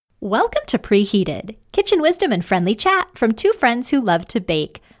Welcome to Preheated, kitchen wisdom and friendly chat from two friends who love to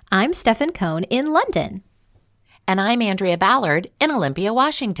bake. I'm Stefan Cohn in London. And I'm Andrea Ballard in Olympia,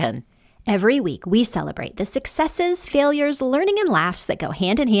 Washington. Every week, we celebrate the successes, failures, learning, and laughs that go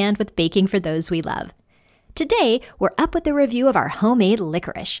hand in hand with baking for those we love. Today, we're up with a review of our homemade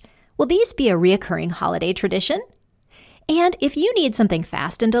licorice. Will these be a reoccurring holiday tradition? And if you need something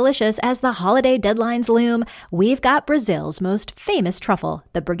fast and delicious as the holiday deadlines loom, we've got Brazil's most famous truffle,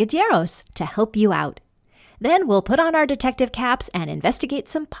 the Brigadeiros, to help you out. Then we'll put on our detective caps and investigate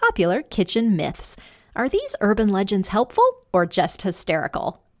some popular kitchen myths. Are these urban legends helpful or just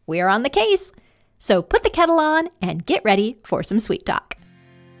hysterical? We're on the case. So put the kettle on and get ready for some sweet talk.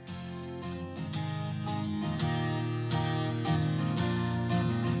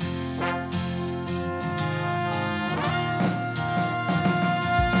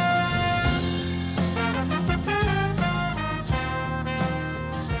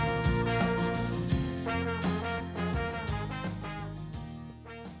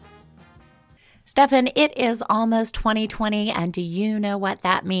 Stefan, it is almost 2020, and do you know what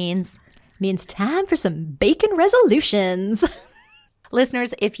that means? Means time for some baking resolutions.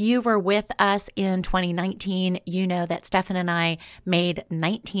 Listeners, if you were with us in 2019, you know that Stefan and I made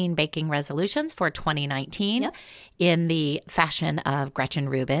 19 baking resolutions for 2019 in the fashion of Gretchen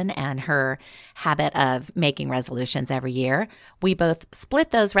Rubin and her habit of making resolutions every year. We both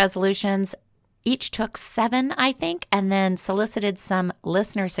split those resolutions. Each took 7, I think, and then solicited some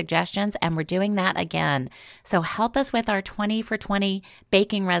listener suggestions, and we're doing that again. So help us with our 20 for 20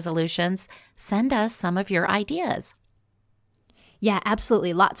 baking resolutions. Send us some of your ideas. Yeah,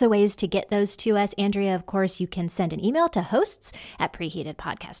 absolutely. Lots of ways to get those to us. Andrea, of course, you can send an email to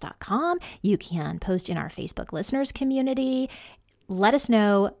hosts@preheatedpodcast.com. You can post in our Facebook listeners community. Let us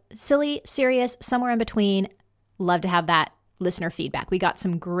know, silly, serious, somewhere in between. Love to have that listener feedback. We got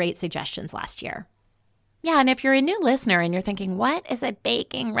some great suggestions last year. Yeah, and if you're a new listener and you're thinking, what is a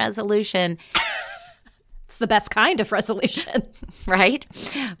baking resolution? It's the best kind of resolution. Right?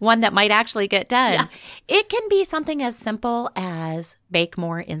 One that might actually get done. Yeah. It can be something as simple as bake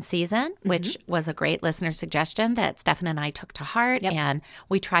more in season, which was a great listener suggestion that Stefan and I took to heart. Yep. And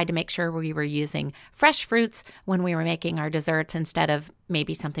we tried to make sure we were using fresh fruits when we were making our desserts instead of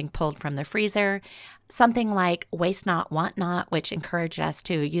maybe something pulled from the freezer. Something like waste not, want not, which encouraged us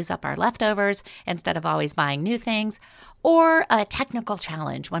to use up our leftovers instead of always buying new things. Or a technical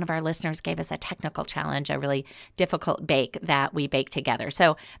challenge. One of our listeners gave us a technical challenge, a really difficult bake that we baked together.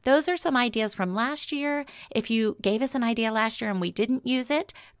 So those are some ideas from last year. If you gave us an idea last year and we didn't use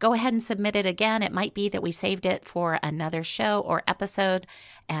it, go ahead and submit it again. It might be that we saved it for another show or episode,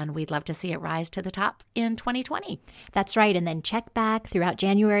 and we'd love to see it rise to the top in 2020. That's right. And then check back throughout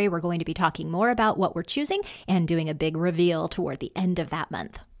January. We're going to be talking more about what we're choosing and doing a big reveal toward the end of that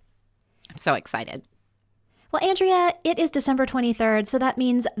month. I'm so excited. Well, Andrea, it is December 23rd, so that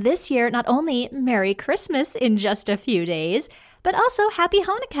means this year, not only Merry Christmas in just a few days, but also Happy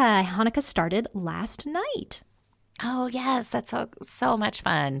Hanukkah. Hanukkah started last night. Oh, yes. That's so much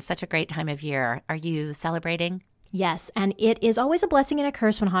fun. Such a great time of year. Are you celebrating? Yes, and it is always a blessing and a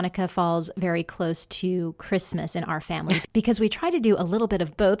curse when Hanukkah falls very close to Christmas in our family because we try to do a little bit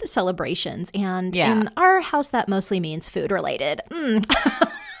of both celebrations. And in our house, that mostly means food related.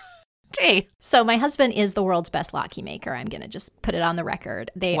 Gee. So my husband is the world's best latke maker. I'm going to just put it on the record.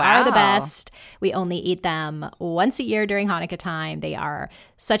 They are the best. We only eat them once a year during Hanukkah time. They are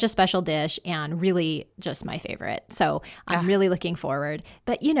such a special dish and really just my favorite. So I'm really looking forward.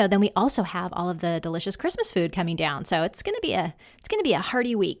 But then we also have all of the delicious Christmas food coming down. So it's going to be a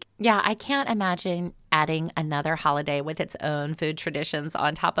hearty week. Yeah, I can't imagine adding another holiday with its own food traditions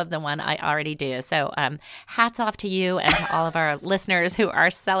on top of the one I already do. So hats off to you and to all of our listeners who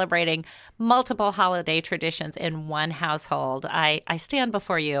are celebrating multiple holiday traditions in one household. I stand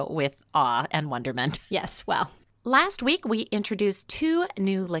before you with awe and wonderment. Yes, well. Last week, we introduced 2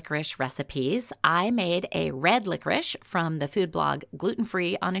 new licorice recipes. I made a red licorice from the food blog Gluten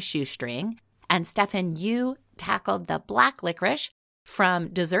Free on a Shoestring. And Stefan, you tackled the black licorice from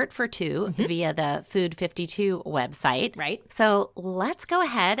Dessert for Two via the Food 52 website. Right. So let's go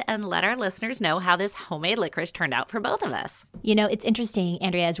ahead and let our listeners know how this homemade licorice turned out for both of us. It's interesting,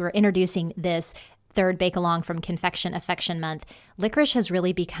 Andrea, as we're introducing this third bake-along from Confection Affection Month, licorice has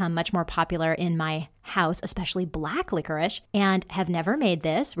really become much more popular in my house, especially black licorice, and have never made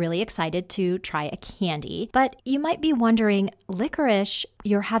this. Really excited to try a candy. But you might be wondering, licorice,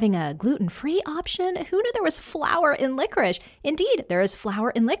 you're having a gluten-free option? Who knew there was flour in licorice? Indeed, there is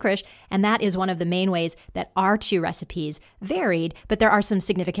flour in licorice, and that is one of the main ways that our 2 recipes varied, but there are some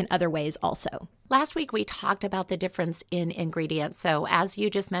significant other ways also. Last week, we talked about the difference in ingredients. So as you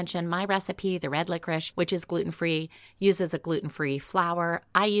just mentioned, my recipe, the red licorice, which is gluten-free, uses a gluten-free flour.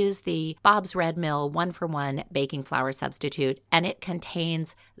 I use the Bob's Red Mill 1-for-1 baking flour substitute, and it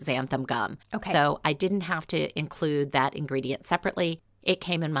contains xanthan gum. Okay. So I didn't have to include that ingredient separately. It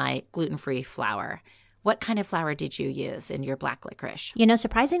came in my gluten-free flour. What kind of flour did you use in your black licorice?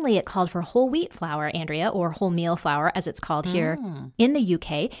 Surprisingly, it called for whole wheat flour, Andrea, or wholemeal flour, as it's called here in the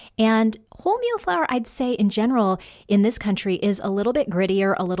UK. And wholemeal flour, I'd say in general in this country, is a little bit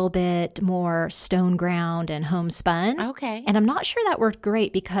grittier, a little bit more stone ground and homespun. Okay. And I'm not sure that worked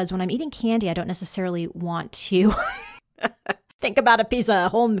great because when I'm eating candy, I don't necessarily want to think about a piece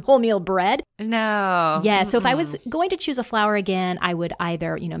of wholemeal bread. No. Yeah, so if I was going to choose a flour again, I would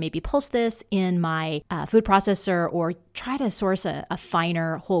either, maybe pulse this in my food processor or try to source a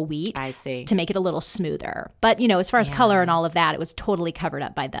finer whole wheat. I see. To make it a little smoother. But, as far as color and all of that, it was totally covered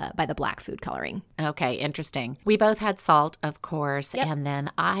up by the black food coloring. Okay, interesting. We both had salt, of course, and then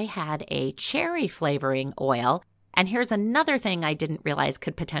I had a cherry flavoring oil. And here's another thing I didn't realize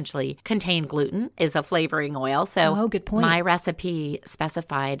could potentially contain gluten is a flavoring oil. So good point. My recipe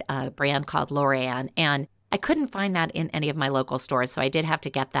specified a brand called Lorian, and I couldn't find that in any of my local stores, so I did have to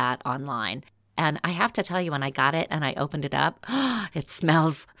get that online. And I have to tell you, when I got it and I opened it up, it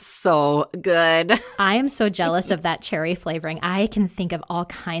smells so good. I am so jealous of that cherry flavoring. I can think of all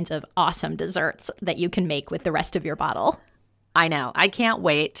kinds of awesome desserts that you can make with the rest of your bottle. I know. I can't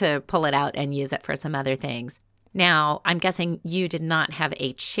wait to pull it out and use it for some other things. Now, I'm guessing you did not have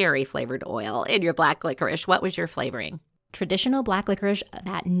a cherry-flavored oil in your black licorice. What was your flavoring? Traditional black licorice,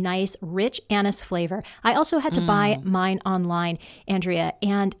 that nice, rich anise flavor. I also had to buy mine online, Andrea,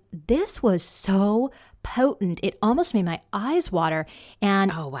 and this was so potent. It almost made my eyes water.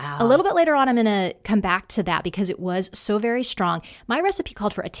 And oh, wow. A little bit later on, I'm going to come back to that because it was so very strong. My recipe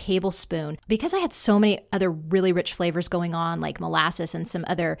called for a tablespoon. Because I had so many other really rich flavors going on, like molasses and some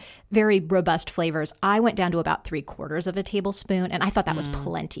other very robust flavors, I went down to about 3/4 of a tablespoon, and I thought that was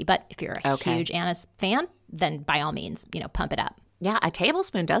plenty. But if you're a huge anise fan, then by all means, pump it up. Yeah, a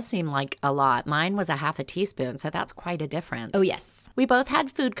tablespoon does seem like a lot. Mine was a half a teaspoon, so that's quite a difference. Oh, yes. We both had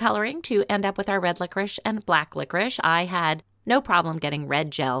food coloring to end up with our red licorice and black licorice. I had no problem getting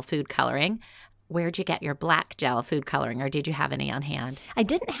red gel food coloring. Where'd you get your black gel food coloring, or did you have any on hand? I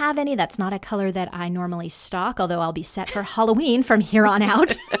didn't have any. That's not a color that I normally stock, although I'll be set for Halloween from here on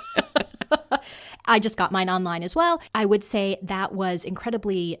out. I just got mine online as well. I would say that was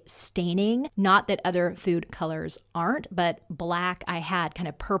incredibly staining. Not that other food colors aren't, but black, I had kind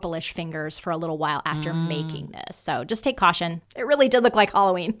of purplish fingers for a little while after making this. So just take caution. It really did look like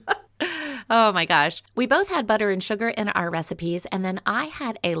Halloween. Oh my gosh. We both had butter and sugar in our recipes, and then I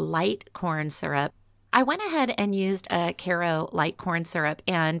had a light corn syrup. I went ahead and used a Caro light corn syrup,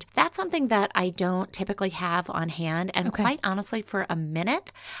 and that's something that I don't typically have on hand. And quite honestly, for a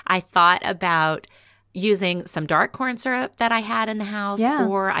minute, I thought about using some dark corn syrup that I had in the house,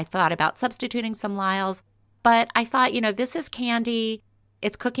 or I thought about substituting some Lyle's. But I thought, this is candy.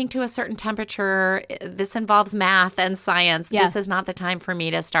 It's cooking to a certain temperature. This involves math and science. Yeah. This is not the time for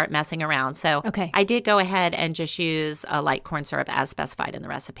me to start messing around. So I did go ahead and just use a light corn syrup as specified in the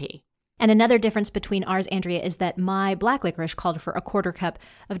recipe. And another difference between ours, Andrea, is that my black licorice called for a 1/4 cup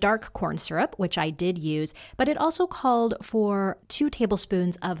of dark corn syrup, which I did use, but it also called for 2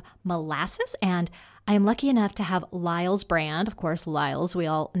 tablespoons of molasses. And I am lucky enough to have Lyle's brand, of course, Lyle's we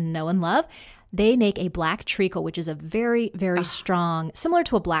all know and love. They make a black treacle, which is a very, very strong, similar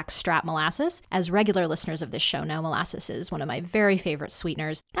to a black strap molasses. As regular listeners of this show know, molasses is one of my very favorite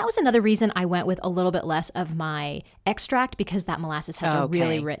sweeteners. That was another reason I went with a little bit less of my extract, because that molasses has a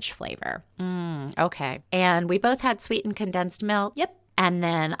really rich flavor. Okay. And we both had sweetened condensed milk. Yep. And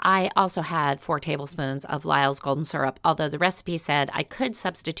then I also had 4 tablespoons of Lyle's golden syrup, although the recipe said I could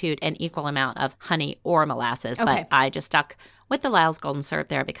substitute an equal amount of honey or molasses, but I just stuck with the Lyle's golden syrup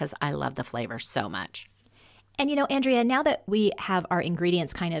there because I love the flavor so much. And Andrea, now that we have our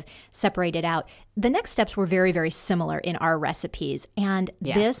ingredients kind of separated out, the next steps were very, very similar in our recipes. And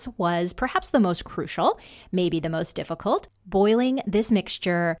this was perhaps the most crucial, maybe the most difficult, boiling this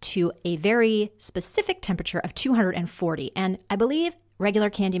mixture to a very specific temperature of 240. And I believe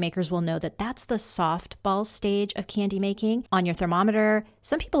regular candy makers will know that that's the softball stage of candy making on your thermometer.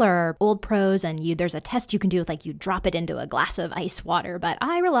 Some people are old pros and there's a test you can do with you drop it into a glass of ice water, but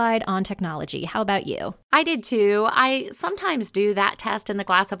I relied on technology. How about you? I did too. I sometimes do that test in the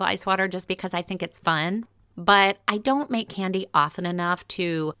glass of ice water just because I think it's fun, but I don't make candy often enough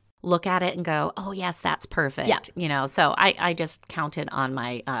to look at it and go, oh yes, that's perfect. Yeah. So I just counted on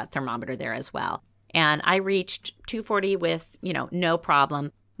my thermometer there as well. And I reached 240 with, no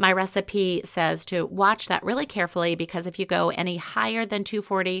problem. my recipe says to watch that really carefully because if you go any higher than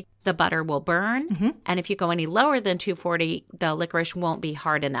 240, the butter will burn. And if you go any lower than 240, the licorice won't be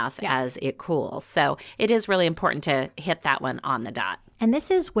hard enough as it cools. So it is really important to hit that one on the dot. And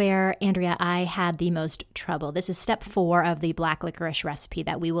this is where, Andrea, I had the most trouble. This is step 4 of the black licorice recipe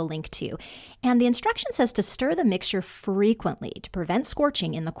that we will link to. And the instruction says to stir the mixture frequently to prevent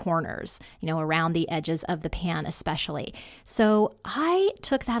scorching in the corners, around the edges of the pan especially. So I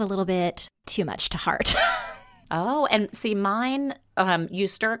took that a little bit too much to heart. Oh, and see, mine, you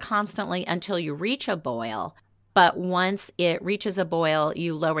stir constantly until you reach a boil. But once it reaches a boil,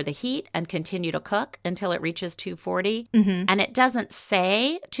 you lower the heat and continue to cook until it reaches 240. And it doesn't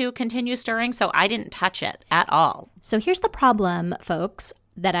say to continue stirring, so I didn't touch it at all. So here's the problem, folks,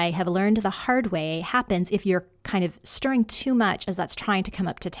 that I have learned the hard way happens if you're kind of stirring too much as that's trying to come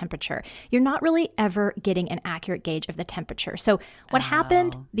up to temperature. You're not really ever getting an accurate gauge of the temperature. So what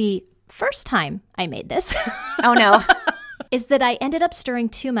happened the first time I made this Oh, no. is that I ended up stirring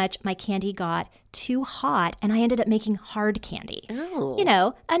too much. My candy got too hot, and I ended up making hard candy. Ooh.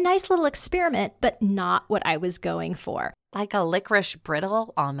 A nice little experiment, but not what I was going for. Like a licorice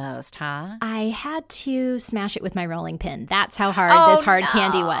brittle almost, huh? I had to smash it with my rolling pin. That's how hard this hard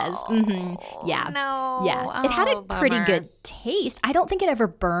candy was. Yeah. No. Yeah. It had a pretty bummer. good taste. I don't think it ever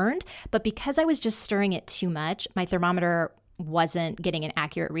burned, but because I was just stirring it too much, my thermometer wasn't getting an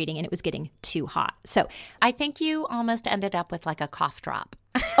accurate reading and it was getting too hot. So I think you almost ended up with like a cough drop.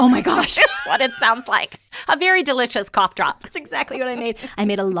 oh my gosh. That's what it sounds like. A very delicious cough drop. That's exactly what I made. I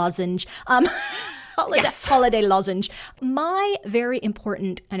made a lozenge. Yes. Holiday lozenge. My very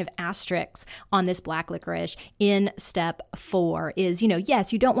important kind of asterisk on this black licorice in step 4 is,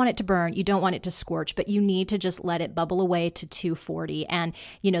 yes, you don't want it to burn, you don't want it to scorch, but you need to just let it bubble away to 240. And,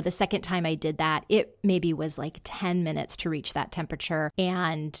 the second time I did that, it maybe was like 10 minutes to reach that temperature.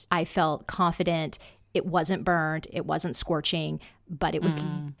 And I felt confident. It wasn't burned, it wasn't scorching, but it was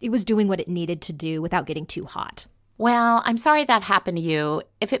doing what it needed to do without getting too hot. Well, I'm sorry that happened to you.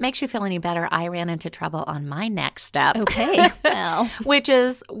 If it makes you feel any better, I ran into trouble on my next step. Okay. Well, which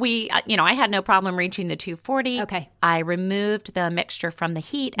is I had no problem reaching the 240. Okay. I removed the mixture from the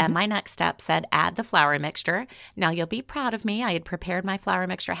heat, and my next step said add the flour mixture. Now, you'll be proud of me. I had prepared my flour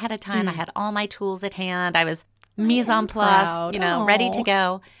mixture ahead of time. I had all my tools at hand. I was mise en place, ready to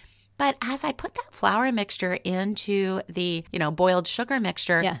go. But as I put that flour mixture into the, boiled sugar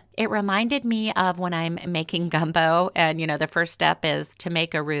mixture, it reminded me of when I'm making gumbo and, the first step is to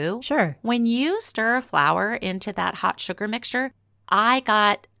make a roux. Sure. When you stir flour into that hot sugar mixture, I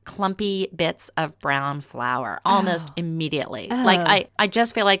got clumpy bits of brown flour almost immediately. Like I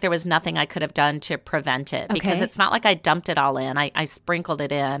just feel like there was nothing I could have done to prevent it because it's not like I dumped it all in. I sprinkled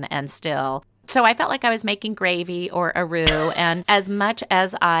it in and still... So I felt like I was making gravy or a roux, and as much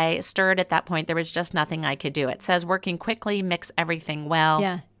as I stirred at that point, there was just nothing I could do. It says working quickly, mix everything well.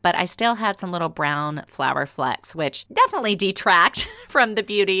 Yeah. But I still had some little brown flour flecks, which definitely detract from the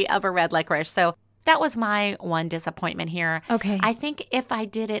beauty of a red licorice. So that was my one disappointment here. Okay. I think if I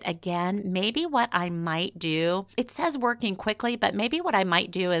did it again, maybe what I might do, it says working quickly, but maybe what I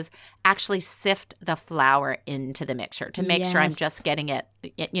might do is actually sift the flour into the mixture to make sure I'm just getting it,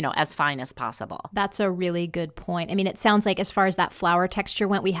 as fine as possible. That's a really good point. I mean, it sounds like as far as that flour texture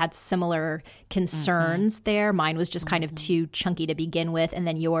went, we had similar concerns there. Mine was just kind of too chunky to begin with, and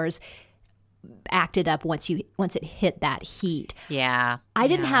then yours acted up once it hit that heat. Yeah. I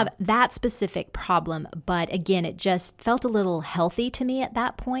didn't have that specific problem, but again, it just felt a little healthy to me at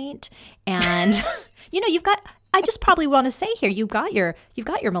that point. And I just probably want to say here, you've got your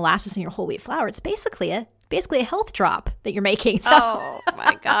molasses and your whole wheat flour. It's basically a health drop that you're making. So. Oh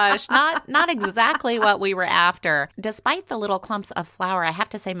my gosh, not exactly what we were after. Despite the little clumps of flour, I have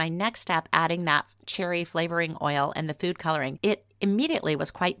to say my next step, adding that cherry flavoring oil and the food coloring, it immediately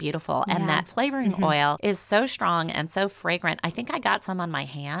was quite beautiful. And that flavoring oil is so strong and so fragrant. I think I got some on my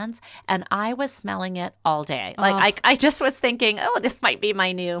hands and I was smelling it all day. I just was thinking, this might be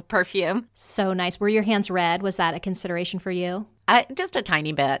my new perfume. So nice. Were your hands red? Was that a consideration for you? Just a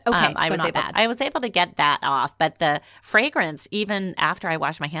tiny bit. Okay, I so was not able, bad. I was able to get that off, but the fragrance, even after I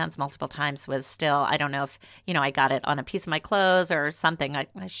washed my hands multiple times, was still, I don't know if, I got it on a piece of my clothes or something. I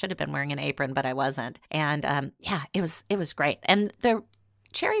should have been wearing an apron, but I wasn't. And it was great. And the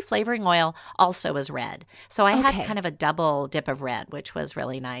cherry flavoring oil also was red. So I had kind of a double dip of red, which was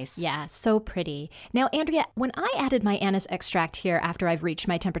really nice. Yeah, so pretty. Now, Andrea, when I added my anise extract here after I've reached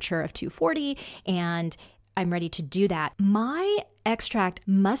my temperature of 240 and I'm ready to do that. My extract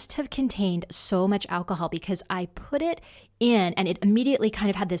must have contained so much alcohol because I put it in and it immediately kind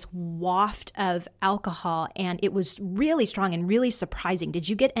of had this waft of alcohol and it was really strong and really surprising. Did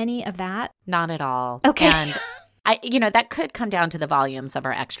you get any of that? Not at all. Okay. And that could come down to the volumes of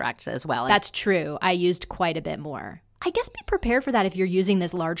our extracts as well. That's true. I used quite a bit more. I guess be prepared for that if you're using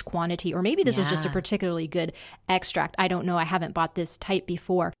this large quantity, or maybe this was just a particularly good extract. I don't know. I haven't bought this type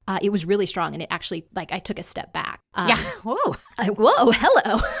before. It was really strong, and it actually, I took a step back. Whoa. Whoa,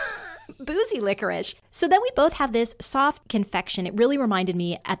 hello. Boozy licorice. So then we both have this soft confection. It really reminded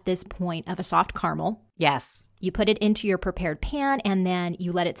me at this point of a soft caramel. Yes. You put it into your prepared pan, and then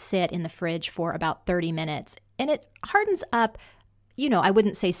you let it sit in the fridge for about 30 minutes. And it hardens up, I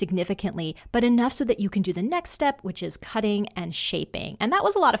wouldn't say significantly, but enough so that you can do the next step, which is cutting and shaping. And that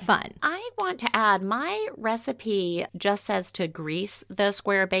was a lot of fun. I want to add, my recipe just says to grease the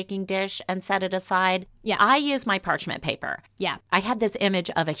square baking dish and set it aside. Yeah. I use my parchment paper. Yeah. I had this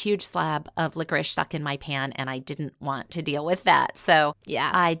image of a huge slab of licorice stuck in my pan, and I didn't want to deal with that. So yeah,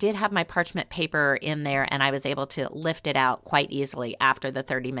 I did have my parchment paper in there, and I was able to lift it out quite easily after the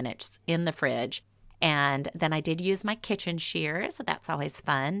 30 minutes in the fridge. And then I did use my kitchen shears. So that's always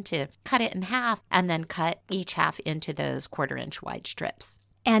fun to cut it in half and then cut each half into those 1/4-inch wide strips.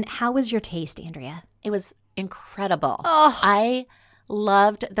 And how was your taste, Andrea? It was incredible. Oh. I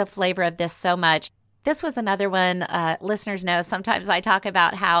loved the flavor of this so much. This was another one. Listeners know sometimes I talk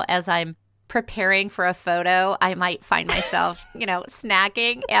about how as I'm preparing for a photo, I might find myself,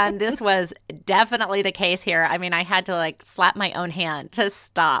 snacking. And this was definitely the case here. I mean, I had to slap my own hand to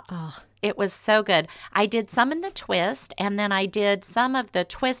stop. Oh. It was so good. I did some in the twist, and then I did some of the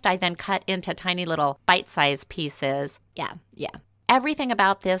twist I then cut into tiny little bite-sized pieces. Yeah. Everything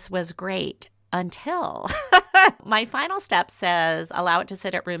about this was great until my final step says allow it to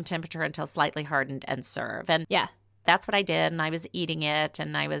sit at room temperature until slightly hardened and serve. And yeah, that's what I did, and I was eating it,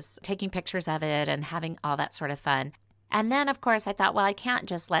 and I was taking pictures of it and having all that sort of fun. And then, of course, I thought, well, I can't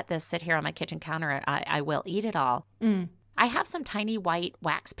just let this sit here on my kitchen counter. I will eat it all. I have some tiny white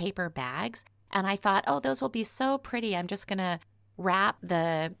wax paper bags, and I thought, those will be so pretty. I'm just going to wrap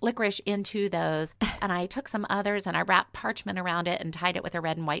the licorice into those. And I took some others and I wrapped parchment around it and tied it with a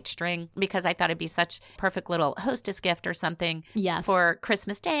red and white string because I thought it'd be such a perfect little hostess gift or something for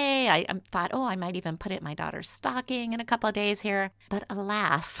Christmas Day. I thought, I might even put it in my daughter's stocking in a couple of days here. But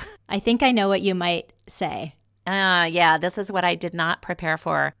alas. I think I know what you might say. This is what I did not prepare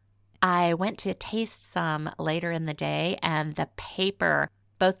for. I went to taste some later in the day, and the paper,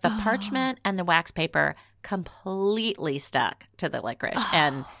 both the parchment and the wax paper, completely stuck to the licorice.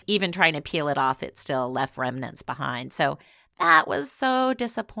 And even trying to peel it off, it still left remnants behind. So that was so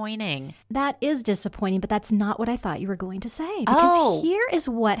disappointing. That is disappointing, but that's not what I thought you were going to say. Because here is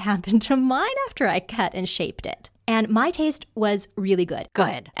what happened to mine after I cut and shaped it. And my taste was really good.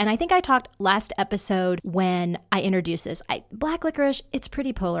 Good. And I think I talked last episode when I introduced this. Black licorice, it's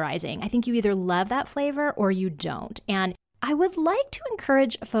pretty polarizing. I think you either love that flavor or you don't. And I would like to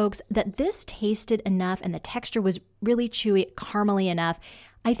encourage folks that this tasted enough and the texture was really chewy, caramely enough.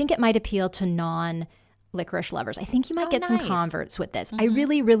 I think it might appeal to non-licorice lovers. I think you might get some converts with this. I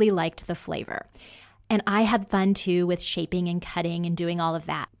really, really liked the flavor. And I had fun too with shaping and cutting and doing all of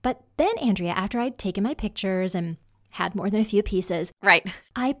that. But then, Andrea, after I'd taken my pictures and had more than a few pieces,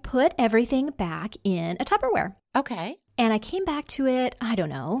 I put everything back in a Tupperware. Okay. And I came back to it, I don't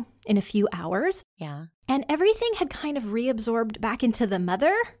know, in a few hours. Yeah. And everything had kind of reabsorbed back into the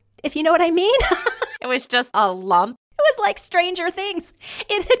mother, if you know what I mean. It was just a lump. It was like Stranger Things.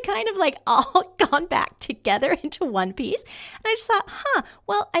 It had kind of all gone back together into one piece. And I just thought,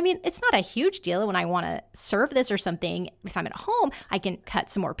 well, I mean, it's not a huge deal when I want to serve this or something. If I'm at home, I can cut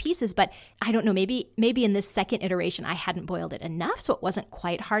some more pieces. But I don't know, maybe in this second iteration, I hadn't boiled it enough, so it wasn't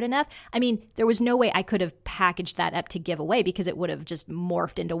quite hard enough. I mean, there was no way I could have packaged that up to give away because it would have just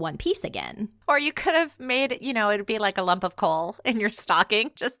morphed into one piece again. Or you could have made, it'd be like a lump of coal in your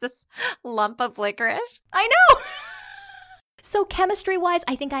stocking, just this lump of licorice. I know. So chemistry-wise,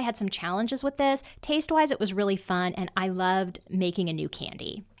 I think I had some challenges with this. Taste-wise, it was really fun, and I loved making a new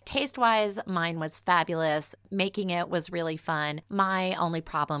candy. Taste-wise, mine was fabulous. Making it was really fun. My only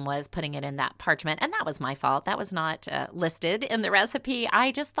problem was putting it in that parchment, and that was my fault. That was not listed in the recipe.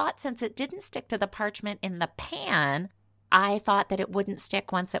 I just thought since it didn't stick to the parchment in the pan, I thought that it wouldn't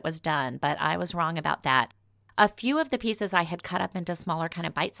stick once it was done, but I was wrong about that. A few of the pieces I had cut up into smaller kind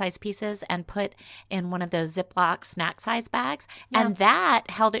of bite-sized pieces and put in one of those Ziploc snack-size bags, and that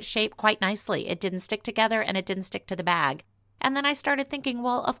held its shape quite nicely. It didn't stick together, and it didn't stick to the bag. And then I started thinking,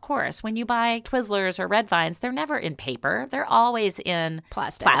 well, of course, when you buy Twizzlers or Red Vines, they're never in paper. They're always in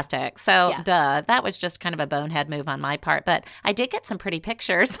plastic. So, duh, that was just kind of a bonehead move on my part. But I did get some pretty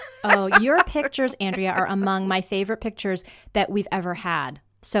pictures. Oh, your pictures, Andrea, are among my favorite pictures that we've ever had.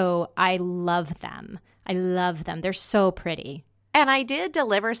 So I love them. I love them. They're so pretty. And I did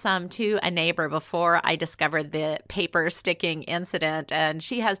deliver some to a neighbor before I discovered the paper sticking incident. And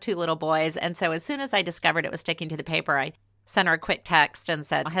she has 2 little boys. And so as soon as I discovered it was sticking to the paper, I sent her a quick text and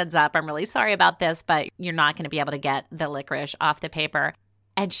said, heads up, I'm really sorry about this, but you're not going to be able to get the licorice off the paper.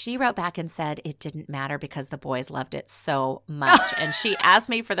 And she wrote back and said it didn't matter because the boys loved it so much. And she asked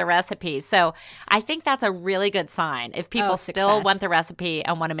me for the recipe. So I think that's a really good sign. If people still want the recipe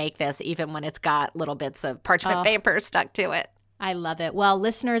and want to make this, even when it's got little bits of parchment paper stuck to it. I love it. Well,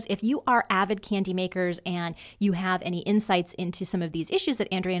 listeners, if you are avid candy makers and you have any insights into some of these issues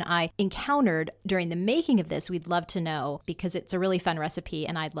that Andrea and I encountered during the making of this, we'd love to know because it's a really fun recipe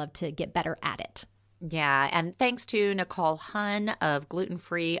and I'd love to get better at it. Yeah, and thanks to Nicole Hun of Gluten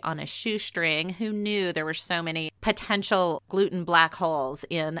Free on a Shoestring, who knew there were so many potential gluten black holes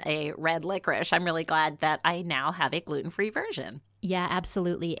in a red licorice. I'm really glad that I now have a gluten-free version. Yeah,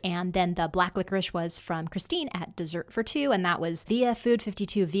 absolutely. And then the black licorice was from Christine at Dessert for Two, and that was via Food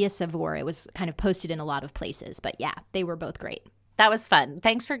 52 via Savour. It was kind of posted in a lot of places, but yeah, they were both great. That was fun.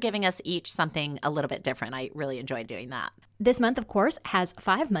 Thanks for giving us each something a little bit different. I really enjoyed doing that. This month, of course, has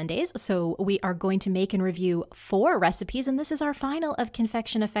 5 Mondays, so we are going to make and review 4 recipes, and this is our final of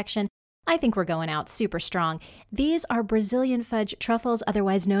Confection Affection. I think we're going out super strong. These are Brazilian fudge truffles,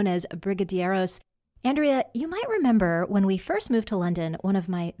 otherwise known as brigadeiros. Andrea, you might remember when we first moved to London, one of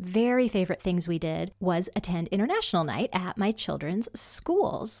my very favorite things we did was attend International Night at my children's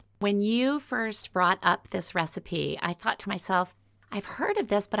schools. When you first brought up this recipe, I thought to myself, I've heard of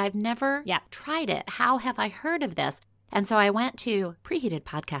this, but I've never tried it. How have I heard of this? And so I went to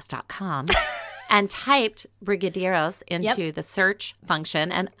preheatedpodcast.com and typed brigadeiros into the search function,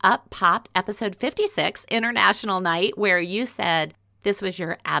 and up popped episode 56, International Night, where you said this was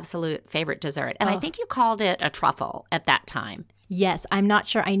your absolute favorite dessert. And I think you called it a truffle at that time. Yes, I'm not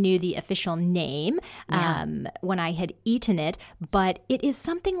sure I knew the official name when I had eaten it, but it is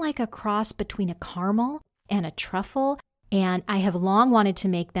something like a cross between a caramel and a truffle, and I have long wanted to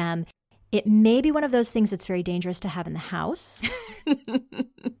make them. It may be one of those things that's very dangerous to have in the house.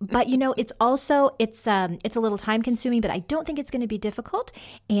 But, you know, it's also, it's a little time consuming, but I don't think it's going to be difficult.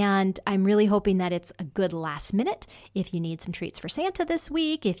 And I'm really hoping that it's a good last minute. If you need some treats for Santa this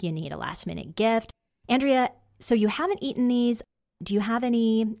week, if you need a last minute gift. Andrea, so you haven't eaten these. Do you have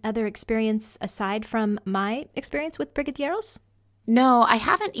any other experience aside from my experience with brigadeiros? No, I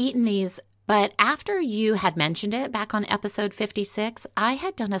haven't eaten these. But after you had mentioned it back on episode 56, I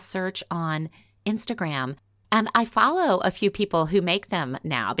had done a search on Instagram, and I follow a few people who make them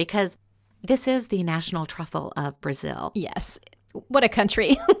now because this is the national truffle of Brazil. Yes. What a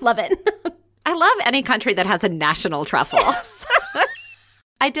country. Love it. I love any country that has a national truffle. Yes.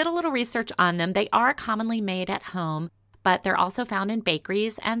 I did a little research on them. They are commonly made at home, but they're also found in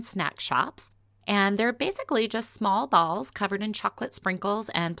bakeries and snack shops. And they're basically just small balls covered in chocolate sprinkles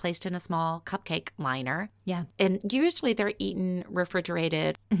and placed in a small cupcake liner. Yeah. And usually they're eaten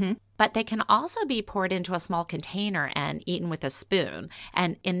refrigerated, but they can also be poured into a small container and eaten with a spoon.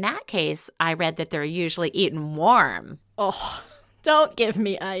 And in that case, I read that they're usually eaten warm. Oh, don't give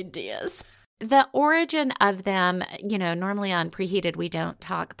me ideas. The origin of them, you know, normally on Preheated, we don't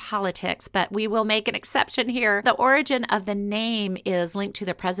talk politics, but we will make an exception here. The origin of the name is linked to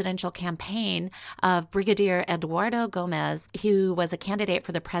the presidential campaign of Brigadier Eduardo Gomes, who was a candidate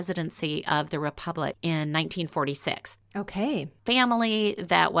for the presidency of the Republic in 1946. Okay. Family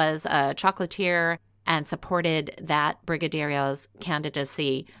that was a chocolatier and supported that Brigadeiro's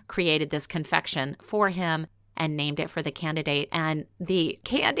candidacy created this confection for him and named it for the candidate. And the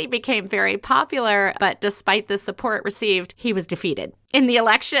candy became very popular, but despite the support received, he was defeated in the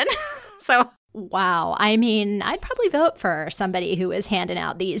election. So, wow. I mean, I'd probably vote for somebody who was handing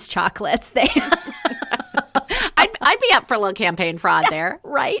out these chocolates. I'd be up for a little campaign fraud there.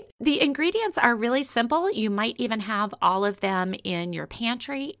 Right. The ingredients are really simple. You might even have all of them in your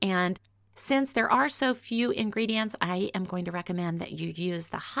pantry. And since there are so few ingredients, I am going to recommend that you use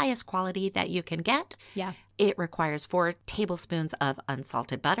the highest quality that you can get. Yeah. It requires 4 tablespoons of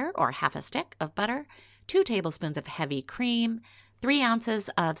unsalted butter or half a stick of butter, 2 tablespoons of heavy cream, 3 ounces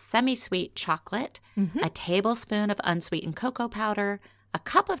of semi-sweet chocolate, a tablespoon of unsweetened cocoa powder, a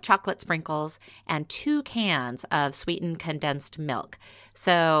cup of chocolate sprinkles, and 2 cans of sweetened condensed milk.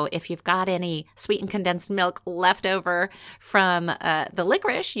 So if you've got any sweetened condensed milk left over from the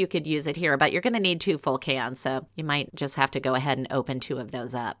licorice, you could use it here, but you're going to need 2 full cans. So you might just have to go ahead and open 2 of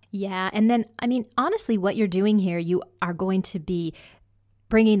those up. Yeah. And then, honestly, what you're doing here, you are going to be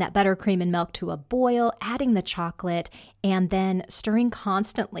bringing that buttercream and milk to a boil, adding the chocolate, and then stirring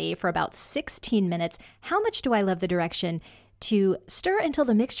constantly for about 16 minutes. How much do I love the direction to stir until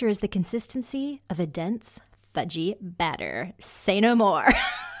the mixture is the consistency of a dense, fudgy batter. Say no more.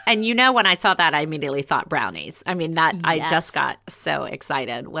 And when I saw that, I immediately thought brownies. Yes. I just got so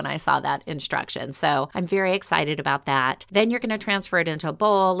excited when I saw that instruction. So I'm very excited about that. Then you're going to transfer it into a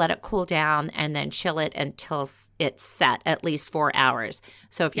bowl, let it cool down, and then chill it until it's set, at least 4 hours.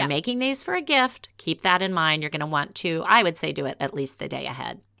 So if you're making these for a gift, keep that in mind. You're going to want to, I would say, do it at least the day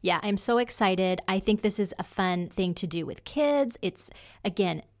ahead. Yeah, I'm so excited. I think this is a fun thing to do with kids. It's,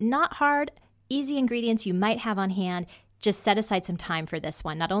 again, not hard, easy ingredients you might have on hand. Just set aside some time for this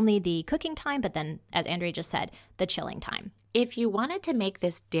one. Not only the cooking time, but then, as Andrea just said, the chilling time. If you wanted to make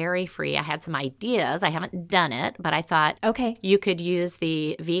this dairy-free, I had some ideas. I haven't done it, but I thought you could use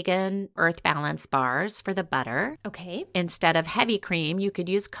the vegan Earth Balance bars for the butter. Okay. Instead of heavy cream, you could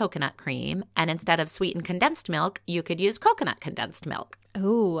use coconut cream. And instead of sweetened condensed milk, you could use coconut condensed milk.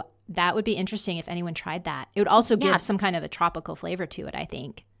 Oh, that would be interesting if anyone tried that. It would also give some kind of a tropical flavor to it, I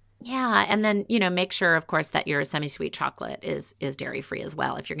think. Yeah, and then, make sure, of course, that your semi-sweet chocolate is dairy-free as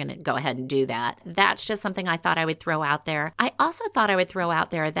well if you're going to go ahead and do that. That's just something I thought I would throw out there. I also thought I would throw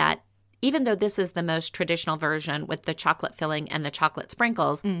out there that even though this is the most traditional version with the chocolate filling and the chocolate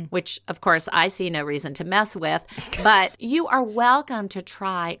sprinkles, which, of course, I see no reason to mess with, but you are welcome to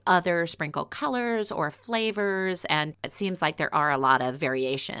try other sprinkle colors or flavors. And it seems like there are a lot of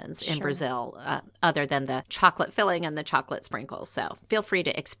variations in Brazil other than the chocolate filling and the chocolate sprinkles. So feel free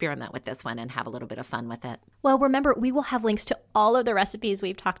to experiment with this one and have a little bit of fun with it. Well, remember, we will have links to all of the recipes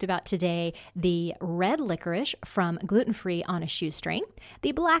we've talked about today. The red licorice from Gluten Free on a Shoestring,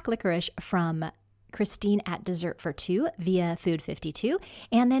 the black licorice from Christine at Dessert for Two via Food 52,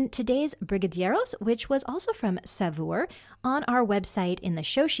 and then today's Brigadeiros, which was also from Savour, on our website in the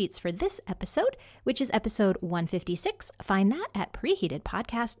show sheets for this episode, which is episode 156. Find that at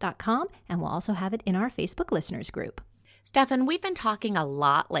preheatedpodcast.com, and we'll also have it in our Facebook listeners group. Stefan, we've been talking a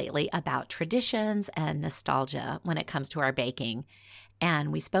lot lately about traditions and nostalgia when it comes to our baking.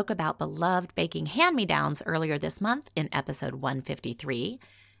 And we spoke about beloved baking hand-me-downs earlier this month in episode 153.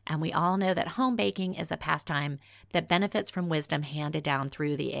 And we all know that home baking is a pastime that benefits from wisdom handed down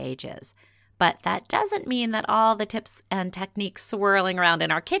through the ages. But that doesn't mean that all the tips and techniques swirling around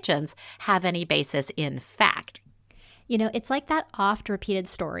in our kitchens have any basis in fact. It's like that oft-repeated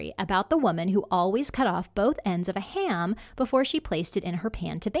story about the woman who always cut off both ends of a ham before she placed it in her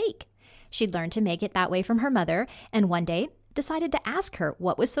pan to bake. She'd learned to make it that way from her mother, and one day decided to ask her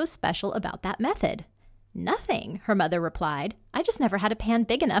what was so special about that method. Nothing, her mother replied. I just never had a pan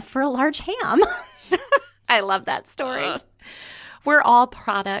big enough for a large ham. I love that story. We're all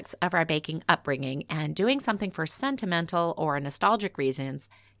products of our baking upbringing, and doing something for sentimental or nostalgic reasons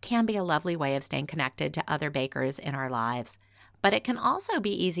can be a lovely way of staying connected to other bakers in our lives. But it can also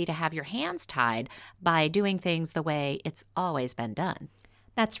be easy to have your hands tied by doing things the way it's always been done.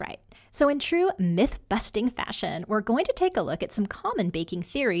 That's right. So in true myth-busting fashion, we're going to take a look at some common baking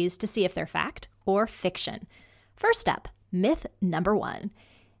theories to see if they're fact or fiction. First up, myth number 1.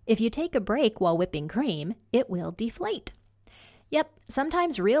 If you take a break while whipping cream, it will deflate. Yep,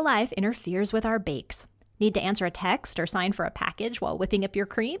 sometimes real life interferes with our bakes. Need to answer a text or sign for a package while whipping up your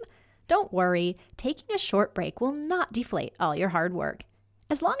cream? Don't worry, taking a short break will not deflate all your hard work.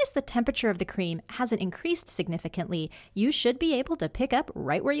 As long as the temperature of the cream hasn't increased significantly, you should be able to pick up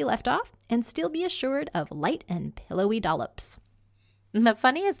right where you left off and still be assured of light and pillowy dollops. The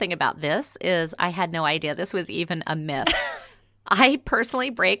funniest thing about this is I had no idea this was even a myth. I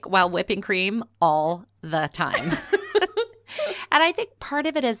personally break while whipping cream all the time. And I think part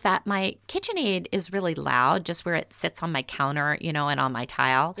of it is that my KitchenAid is really loud, just where it sits on my counter, and on my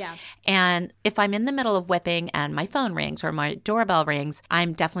tile. Yeah. And if I'm in the middle of whipping and my phone rings or my doorbell rings,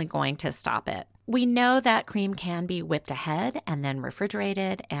 I'm definitely going to stop it. We know that cream can be whipped ahead and then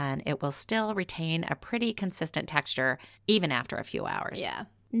refrigerated, and it will still retain a pretty consistent texture even after a few hours. Yeah.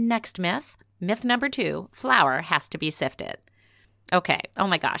 Next myth, myth number 2, flour has to be sifted. Okay. Oh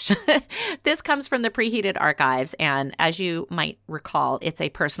my gosh. This comes from the Preheated archives, and as you might recall, it's a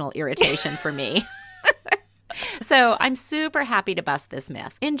personal irritation for me. So I'm super happy to bust this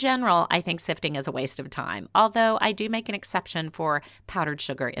myth. In general, I think sifting is a waste of time, although I do make an exception for powdered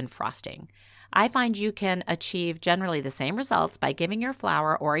sugar in frosting. I find you can achieve generally the same results by giving your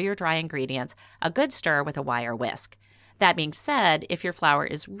flour or your dry ingredients a good stir with a wire whisk. That being said, if your flour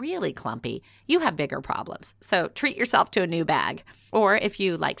is really clumpy, you have bigger problems. So treat yourself to a new bag. Or if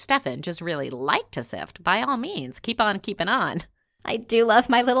you, like Stefan, just really like to sift, by all means, keep on keeping on. I do love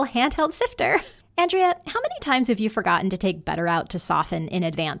my little handheld sifter. Andrea, how many times have you forgotten to take butter out to soften in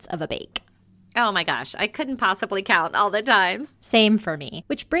advance of a bake? Oh my gosh, I couldn't possibly count all the times. Same for me.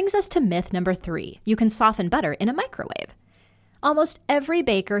 Which brings us to myth number 3. You can soften butter in a microwave. Almost every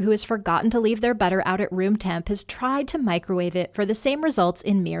baker who has forgotten to leave their butter out at room temp has tried to microwave it for the same results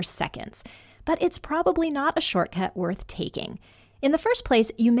in mere seconds. But it's probably not a shortcut worth taking. In the first place,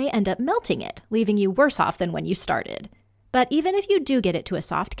 you may end up melting it, leaving you worse off than when you started. But even if you do get it to a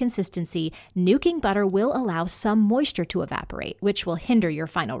soft consistency, nuking butter will allow some moisture to evaporate, which will hinder your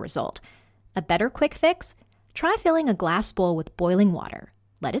final result. A better quick fix? Try filling a glass bowl with boiling water.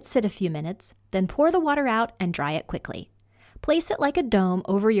 Let it sit a few minutes, then pour the water out and dry it quickly. Place it like a dome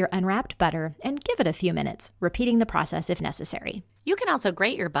over your unwrapped butter and give it a few minutes, repeating the process if necessary. You can also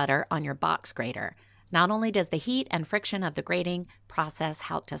grate your butter on your box grater. Not only does the heat and friction of the grating process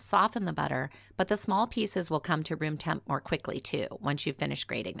help to soften the butter, but the small pieces will come to room temp more quickly too once you've finished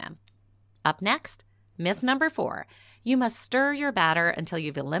grating them. Up next, myth number 4. You must stir your batter until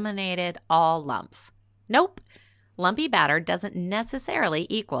you've eliminated all lumps. Nope. Lumpy batter doesn't necessarily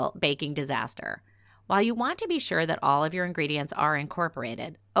equal baking disaster. While you want to be sure that all of your ingredients are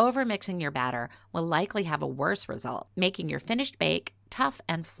incorporated, overmixing your batter will likely have a worse result, making your finished bake tough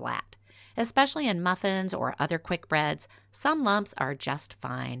and flat. Especially in muffins or other quick breads, some lumps are just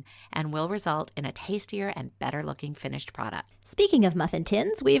fine and will result in a tastier and better-looking finished product. Speaking of muffin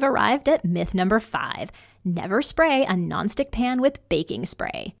tins, we've arrived at myth number 5. Never spray a nonstick pan with baking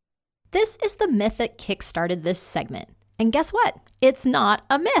spray. This is the myth that kickstarted this segment. And guess what? It's not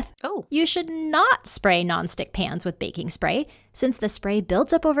a myth. Oh. You should not spray nonstick pans with baking spray, since the spray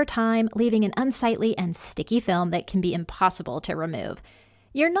builds up over time, leaving an unsightly and sticky film that can be impossible to remove.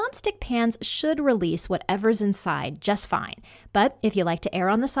 Your nonstick pans should release whatever's inside just fine, but if you like to err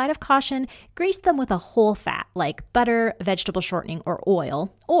on the side of caution, grease them with a whole fat like butter, vegetable shortening, or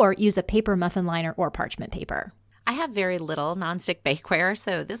oil, or use a paper muffin liner or parchment paper. I have very little nonstick bakeware,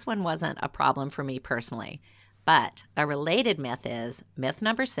 so this one wasn't a problem for me personally. But a related myth is, myth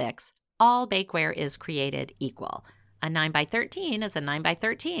number 6, all bakeware is created equal. A 9x13 is a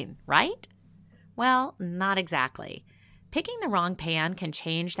 9x13, right? Well, not exactly. Picking the wrong pan can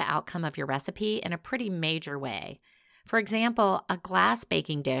change the outcome of your recipe in a pretty major way. For example, a glass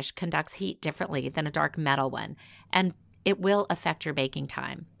baking dish conducts heat differently than a dark metal one, and it will affect your baking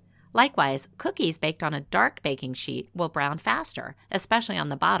time. Likewise, cookies baked on a dark baking sheet will brown faster, especially on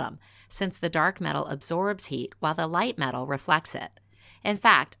the bottom, since the dark metal absorbs heat while the light metal reflects it. In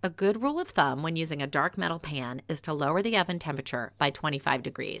fact, a good rule of thumb when using a dark metal pan is to lower the oven temperature by 25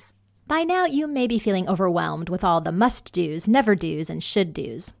 degrees. By now, you may be feeling overwhelmed with all the must-dos, never-dos, and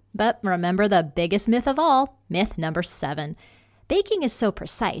should-dos. But remember the biggest myth of all, myth number 7. Baking is so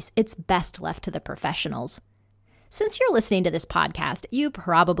precise, it's best left to the professionals. Since you're listening to this podcast, you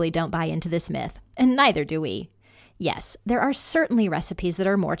probably don't buy into this myth, and neither do we. Yes, there are certainly recipes that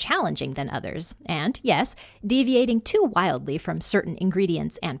are more challenging than others, and yes, deviating too wildly from certain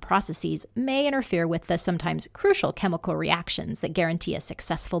ingredients and processes may interfere with the sometimes crucial chemical reactions that guarantee a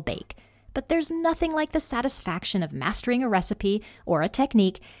successful bake. But there's nothing like the satisfaction of mastering a recipe or a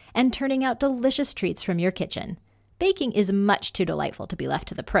technique and turning out delicious treats from your kitchen. Baking is much too delightful to be left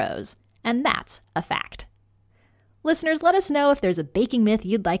to the pros, and that's a fact. Listeners, let us know if there's a baking myth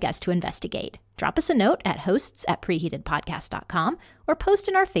you'd like us to investigate. Drop us a note at hosts@preheatedpodcast.com or post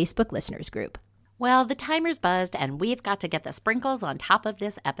in our Facebook listeners group. Well, the timer's buzzed and we've got to get the sprinkles on top of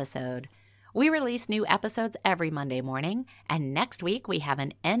this episode. We release new episodes every Monday morning, and next week we have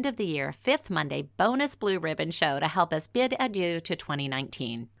an end-of-the-year 5th Monday bonus blue ribbon show to help us bid adieu to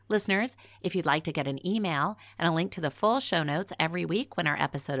 2019. Listeners, if you'd like to get an email and a link to the full show notes every week when our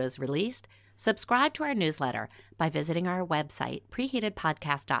episode is released, subscribe to our newsletter by visiting our website,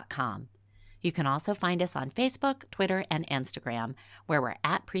 preheatedpodcast.com. You can also find us on Facebook, Twitter, and Instagram, where we're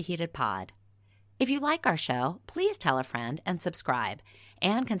at PreheatedPod. If you like our show, please tell a friend and subscribe,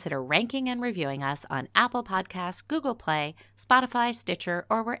 and consider ranking and reviewing us on Apple Podcasts, Google Play, Spotify, Stitcher,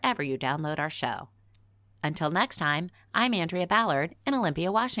 or wherever you download our show. Until next time, I'm Andrea Ballard in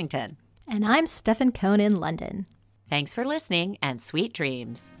Olympia, Washington. And I'm Stefan Cohn in London. Thanks for listening, and sweet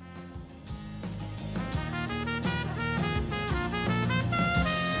dreams.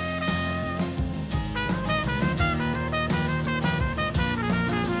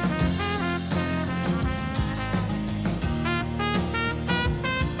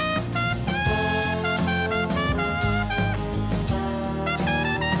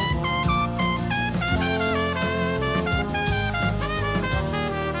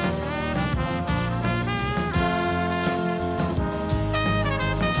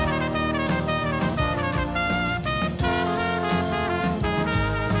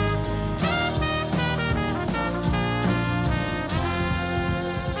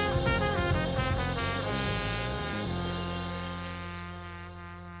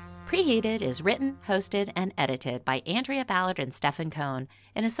 Preheated is written, hosted, and edited by Andrea Ballard and Stephen Cohn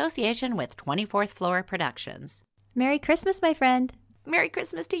in association with 24th Floor Productions. Merry Christmas, my friend. Merry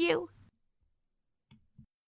Christmas to you.